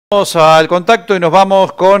Vamos al contacto y nos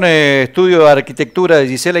vamos con Estudio de Arquitectura de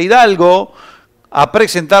Gisela Hidalgo a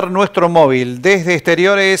presentar nuestro móvil. Desde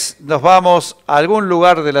exteriores nos vamos a algún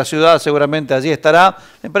lugar de la ciudad, seguramente allí estará.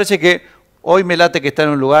 Me parece que hoy me late que está en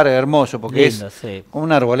un lugar hermoso, porque Lindo, es sí.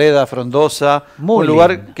 una arboleda frondosa, un Muy lugar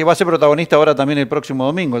lindo. que va a ser protagonista ahora también el próximo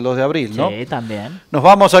domingo, el 2 de abril, ¿no? Sí, también. Nos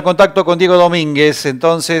vamos al contacto con Diego Domínguez.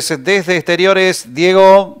 Entonces, desde exteriores,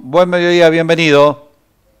 Diego, buen mediodía, bienvenido.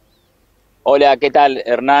 Hola, ¿qué tal,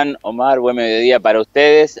 Hernán, Omar? Buen mediodía para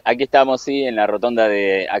ustedes. Aquí estamos, sí, en la rotonda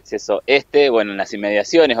de Acceso Este, bueno, en las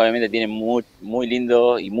inmediaciones, obviamente tiene muy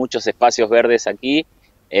lindo y muchos espacios verdes aquí,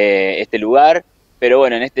 este lugar, pero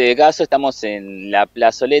bueno, en este caso estamos en la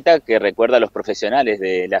plazoleta que recuerda a los profesionales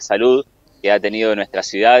de la salud que ha tenido nuestra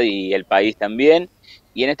ciudad y el país también.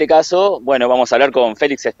 Y en este caso, bueno, vamos a hablar con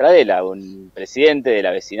Félix Stradella, un presidente de la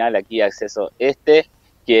Vecinal aquí Acceso Este,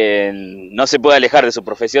 quien no se puede alejar de su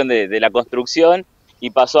profesión de la construcción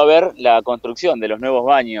y pasó a ver la construcción de los nuevos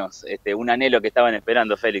baños, un anhelo que estaban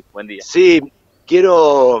esperando. Félix, buen día. Sí,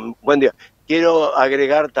 buen día, quiero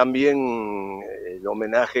agregar también el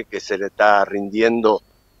homenaje que se le está rindiendo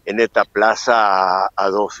en esta plaza a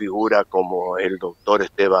dos figuras como el doctor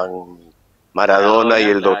Esteban Maradona y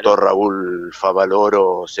el doctor Claro. Raúl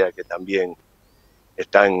Favaloro, o sea que también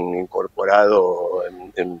están incorporados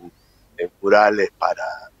en murales para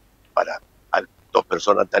dos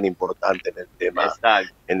personas tan importantes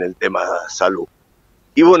Exacto. en el tema salud.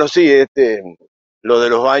 Y bueno, sí, lo de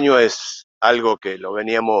los baños es algo que lo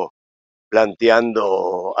veníamos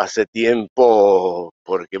planteando hace tiempo,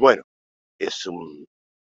 porque bueno, es un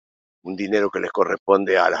dinero que les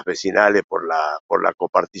corresponde a las vecinales por la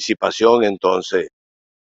coparticipación, entonces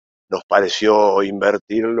nos pareció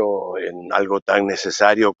invertirlo en algo tan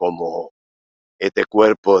necesario como este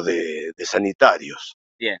cuerpo de sanitarios.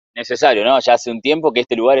 Bien, necesario, ¿no? Ya hace un tiempo que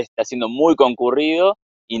este lugar está siendo muy concurrido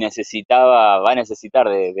y va a necesitar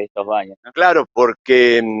de estos baños, ¿no? Claro,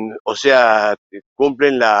 porque, o sea,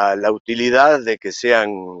 cumplen la utilidad de que sean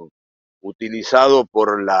utilizados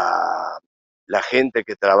por la gente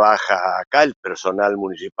que trabaja acá, el personal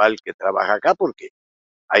municipal que trabaja acá, porque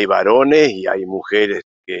hay varones y hay mujeres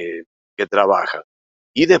que trabajan.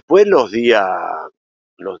 Y después los días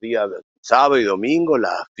sábado y domingo,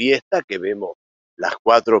 la fiesta que vemos las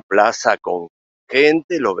cuatro plazas con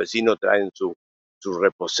gente, los vecinos traen su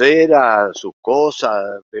reposera, sus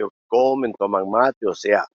cosas, veo que comen, toman mate, o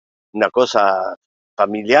sea, una cosa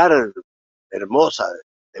familiar hermosa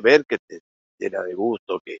de ver que te llena de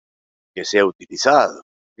gusto que sea utilizado.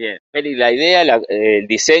 Bien, Félix, la idea, el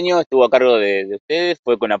diseño estuvo a cargo de ustedes,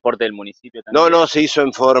 fue con aporte del municipio No, también. no, se hizo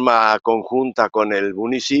en forma conjunta con el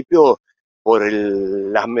municipio por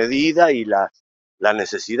las medidas y las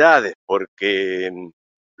necesidades, porque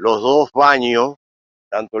los dos baños,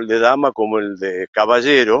 tanto el de dama como el de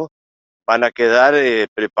caballero, van a quedar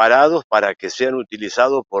preparados para que sean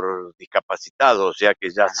utilizados por discapacitados, o sea que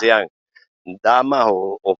ya Ajá, sean damas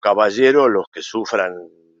o caballeros los que sufran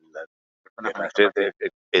personas con discapacidad.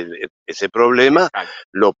 ese problema, Exacto.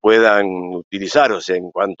 lo puedan utilizar, o sea, en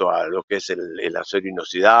cuanto a lo que es el acero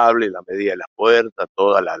inoxidable, la medida de las puertas,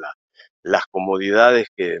 todas las comodidades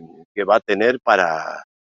que va a tener para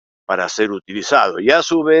ser utilizado. Y a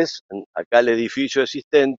su vez, acá el edificio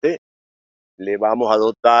existente, le vamos a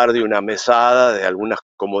dotar de una mesada, de algunas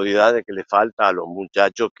comodidades que le falta a los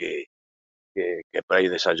muchachos que por ahí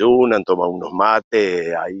desayunan, toman unos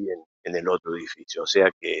mates ahí en el otro edificio. O sea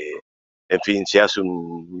que, en fin, se hace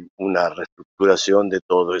una reestructuración de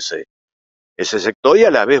todo ese sector y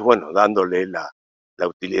a la vez, bueno, dándole la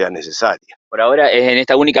utilidad necesaria. Por ahora es en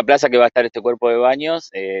esta única plaza que va a estar este cuerpo de baños,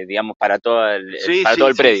 digamos, Sí, para todo sí,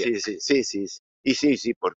 el sí, predio. sí, sí, sí, sí. Y sí,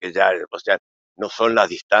 sí, porque ya, o sea, no son las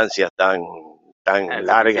distancias tan Es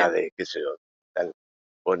largas suficiente. de, qué sé yo,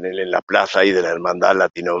 ponerle en la plaza ahí de la Hermandad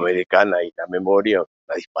Latinoamericana y la memoria,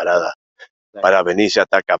 la disparada Claro. para venirse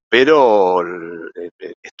hasta acá, pero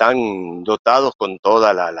están dotados con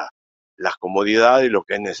todas las comodidades y lo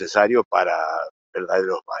que es necesario para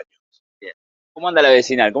verdaderos baños. Bien. ¿Cómo anda la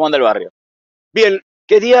vecinal? ¿Cómo anda el barrio? Bien,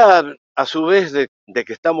 quería a su vez de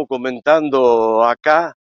que estamos comentando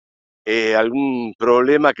acá algún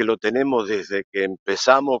problema que lo tenemos desde que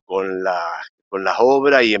empezamos con las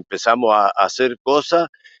obras y empezamos a hacer cosas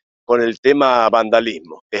con el tema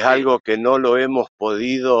vandalismo. Es Sí. algo que no lo hemos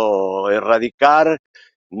podido erradicar,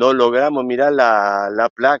 no logramos mirar la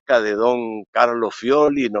placa de don Carlos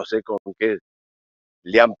Fioli, no sé con qué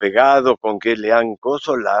le han pegado, con qué le han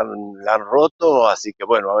coso, la han roto, así que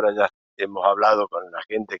bueno, ahora ya hemos hablado con la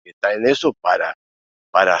gente que está en eso para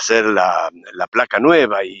hacer la placa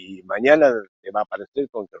nueva y mañana te va a aparecer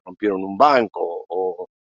con que rompieron un banco o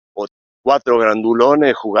 4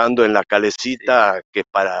 grandulones jugando en la calecita que es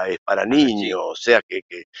para niños, o sea que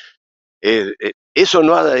eso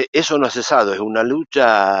no ha cesado, es una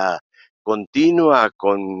lucha continua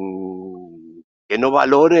con que no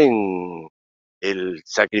valoren el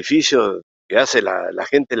sacrificio que hace la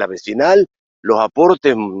gente de la vecinal, los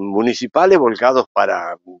aportes municipales volcados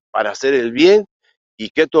para hacer el bien y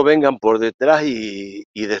que estos vengan por detrás y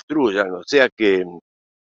destruyan. O sea que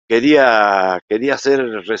quería hacer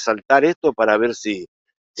resaltar esto para ver si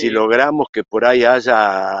logramos que por ahí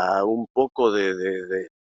haya un poco de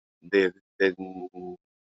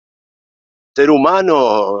ser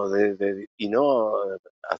humano y no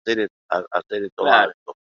hacer estos Claro.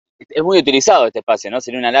 actos. Es muy utilizado este espacio, ¿no?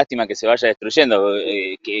 Sería una lástima que se vaya destruyendo,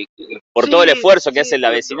 por todo el Sí, esfuerzo que hace la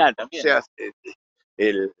no, vecinal o también, sea, ¿no?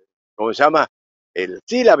 el, ¿cómo se llama?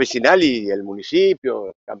 Sí, la vecinal y el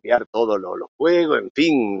municipio, cambiar todos los juegos, en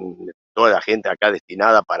fin, toda la gente acá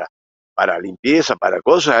destinada para limpieza, para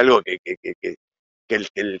cosas, algo que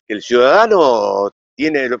el ciudadano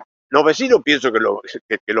tiene, los vecinos pienso que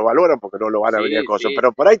lo valoran porque no lo van a venir a Sí, cosas, sí,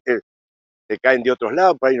 pero por ahí te caen de otros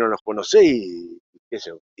lados, por ahí no los conocés y qué sé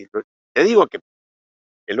yo. Y te digo que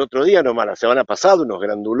el otro día nomás, la semana pasada, unos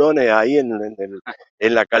grandulones ahí en la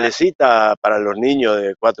claro, calecita para los niños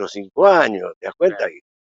de 4 o 5 años, ¿te das cuenta? claro.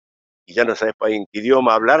 Y ya no sabes en qué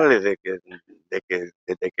idioma hablarles de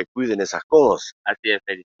que cuiden esas cosas. Así es,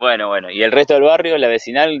 Félix. Bueno, ¿y el resto del barrio, la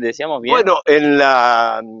vecinal, decíamos bien? Bueno, en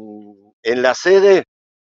la sede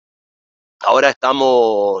ahora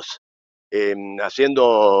estamos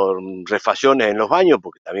haciendo refacciones en los baños,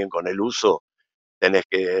 porque también con el uso tenés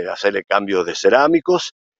que hacerle cambios de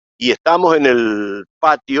cerámicos, y estamos en el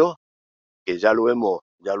patio, que ya lo hemos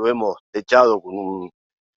techado con un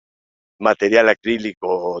material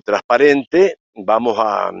acrílico transparente. Vamos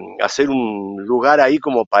a hacer un lugar ahí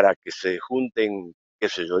como para que se junten, qué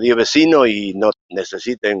sé yo, 10 vecinos y no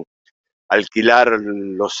necesiten alquilar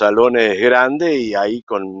los salones grandes y ahí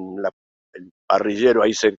con el parrillero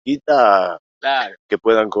ahí cerquita, Claro, que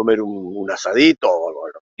puedan comer un asadito o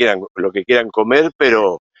lo que quieran comer,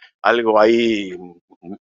 pero algo ahí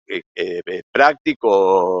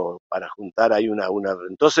práctico para juntar ahí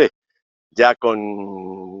Entonces, ya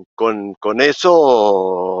con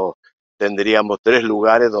eso tendríamos 3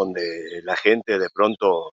 lugares donde la gente de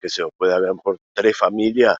pronto, que se puede haber por 3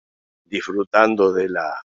 familias disfrutando de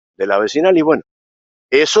la vecinal. Y bueno,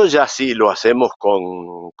 eso ya sí lo hacemos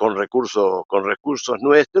con recursos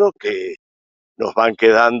nuestros que nos van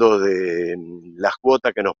quedando de las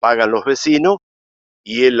cuotas que nos pagan los vecinos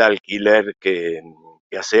y el alquiler que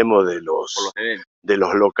hacemos de por los los, eventos. de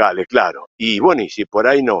los locales, claro. Y bueno, y si por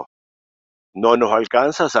ahí no nos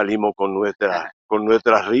alcanza, salimos con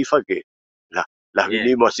nuestras rifas que las Bien,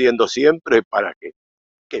 vinimos haciendo siempre para que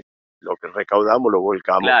lo que recaudamos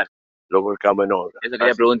claro. lo volcamos en obra. Eso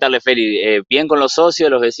quería preguntarle, Félix. ¿Bien con los socios?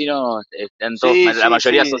 ¿Los vecinos están todos, Sí, la sí,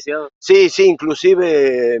 mayoría sí, asociados? sí, sí,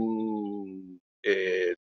 inclusive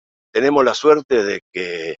tenemos la suerte de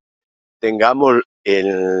que tengamos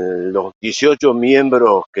los 18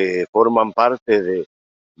 miembros que forman parte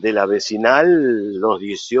de la vecinal, los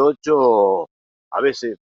 18, a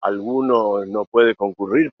veces alguno no puede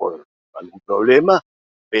concurrir por algún problema,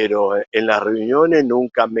 pero en las reuniones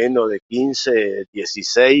nunca menos de 15,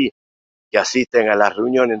 16 que asisten a las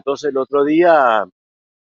reuniones. Entonces el otro día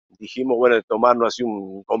dijimos, bueno, de tomarnos así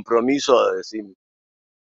un compromiso de decir,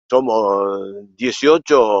 somos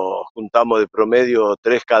 18, juntamos de promedio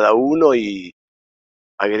 3 cada uno y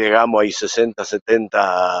agregamos ahí 60,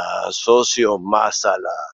 70 socios más a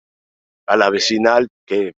la Bien, vecinal,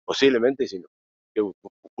 que posiblemente, si no, que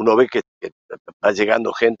uno ve que está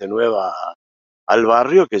llegando gente nueva al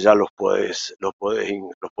barrio, que ya los puedes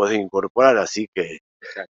incorporar, así que,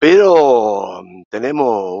 exacto. pero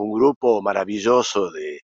tenemos un grupo maravilloso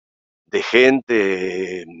de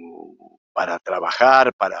gente para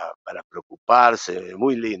trabajar, para preocuparse,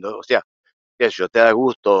 muy lindo, o sea, te da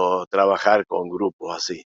gusto trabajar con grupos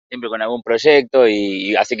así. Siempre con algún proyecto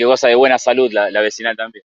y así que goza de buena salud la vecinal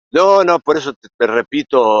también. No, no, por eso te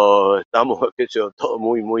repito, estamos, qué sé yo, todos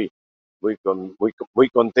muy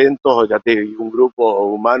contentos, ya te digo, un grupo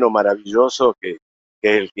humano maravilloso que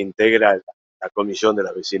es el que integra la comisión de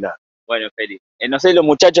la vecinal. Bueno, Félix. No sé, los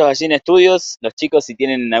muchachos allí en estudios, los chicos, si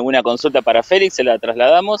tienen alguna consulta para Félix, se la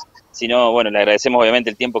trasladamos. Si no, bueno, le agradecemos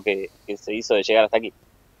obviamente el tiempo que se hizo de llegar hasta aquí.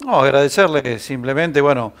 No, agradecerle simplemente,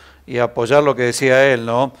 bueno, y apoyar lo que decía él,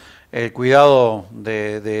 ¿no? El cuidado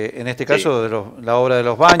en este Sí, caso, de la obra de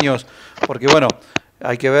los baños, porque bueno,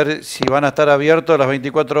 hay que ver si van a estar abiertos las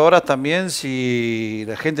 24 horas también, si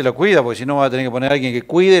la gente lo cuida, porque si no va a tener que poner a alguien que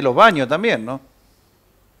cuide los baños también, ¿no?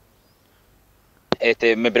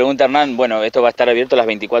 Me pregunta Hernán, bueno, ¿esto va a estar abierto las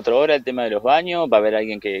 24 horas, el tema de los baños? ¿Va a haber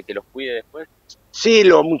alguien que los cuide después? Sí,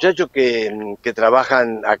 los muchachos que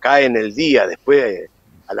trabajan acá en el día, después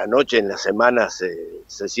a la noche, en la semana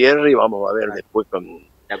se cierra y vamos a ver después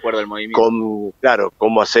De acuerdo al movimiento. claro,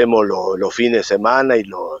 cómo hacemos los fines de semana y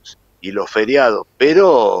los feriados.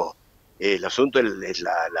 Pero el asunto es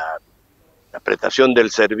la prestación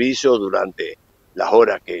del servicio durante las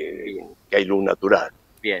horas que hay luz natural.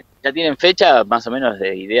 Bien, ¿ya tienen fecha más o menos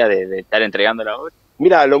de idea de estar entregando la obra?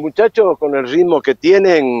 Mira, los muchachos con el ritmo que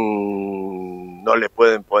tienen no les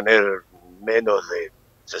pueden poner menos de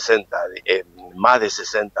 60, más de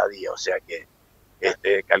 60 días, o sea que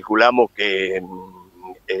calculamos que en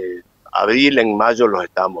abril, en mayo los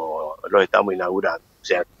estamos inaugurando, o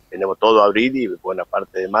sea, tenemos todo abril y buena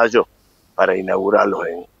parte de mayo para inaugurarlos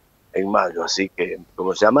en mayo, así que,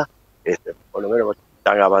 ¿cómo se llama? Por lo menos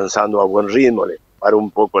están avanzando a buen ritmo, les para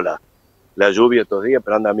un poco la lluvia estos días,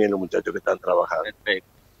 pero andan bien los muchachos que están trabajando. Perfecto.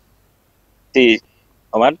 Sí,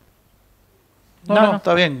 Omar. No,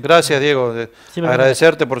 está bien. Gracias, Diego. Sí,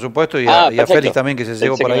 Agradecerte, por supuesto, y a Félix también que se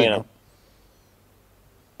llegó por ahí, ¿no?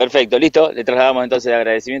 Perfecto, listo. Le trasladamos entonces el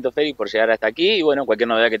agradecimiento a Félix por llegar hasta aquí y bueno, cualquier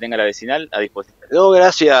novedad que tenga la vecinal a disposición. No,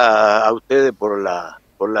 gracias a ustedes por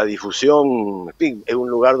la difusión. En fin, es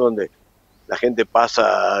un lugar donde la gente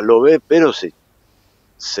pasa, lo ve, pero sí,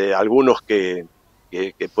 algunos que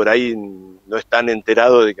por ahí no están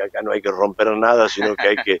enterados de que acá no hay que romper nada, sino que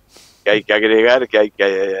hay que agregar, que hay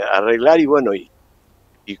que arreglar, y bueno,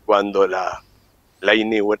 y cuando la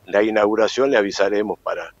inauguración le avisaremos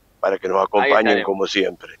para que nos acompañen como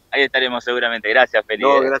siempre. Ahí estaremos seguramente. Gracias, Félix.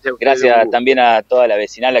 No, gracias también a toda la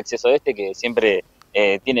vecinal Acceso Este, que siempre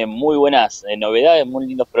tiene muy buenas novedades, muy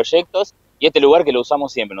lindos proyectos, y este lugar que lo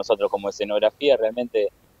usamos siempre nosotros como escenografía, realmente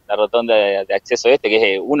la rotonda de Acceso Este,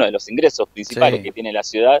 que es uno de los ingresos principales que tiene la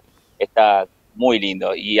ciudad, está muy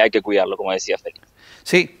lindo y hay que cuidarlo, como decía Félix.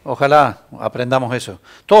 Sí, ojalá aprendamos eso.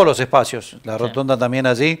 Todos los espacios, la rotonda también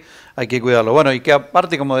allí, hay que cuidarlo. Bueno, y que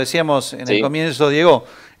aparte, como decíamos en el comienzo, Diego,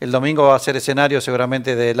 el domingo va a ser escenario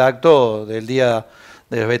seguramente del acto del Día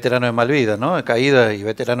de los Veteranos de Malvinas, ¿no? Caída y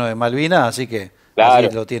veteranos de Malvinas, así que así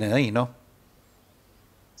lo tienen ahí, ¿no?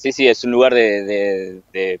 Sí, sí, es un lugar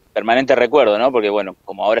de permanente recuerdo, ¿no? Porque, bueno,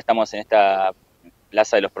 como ahora estamos en esta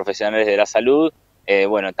Plaza de los Profesionales de la Salud,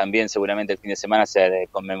 bueno, también seguramente el fin de semana se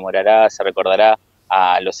conmemorará, se recordará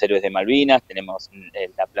a los héroes de Malvinas, tenemos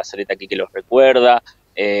la plazoleta aquí que los recuerda,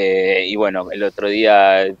 y bueno, el otro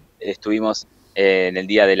día estuvimos en el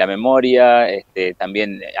Día de la Memoria,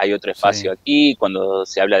 también hay otro espacio aquí, cuando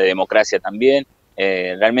se habla de democracia también,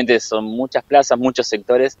 realmente son muchas plazas, muchos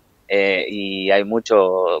sectores, y hay mucha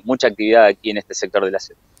actividad aquí en este sector de la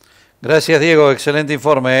ciudad. Gracias, Diego, excelente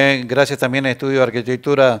informe. Gracias también al Estudio de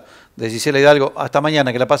Arquitectura de Gisela Hidalgo. Hasta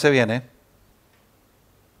mañana, que la pase bien.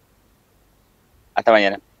 Hasta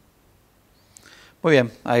mañana. Muy bien,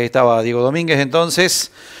 ahí estaba Diego Domínguez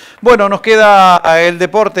entonces. Bueno, nos queda el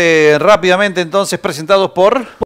deporte rápidamente entonces presentados por...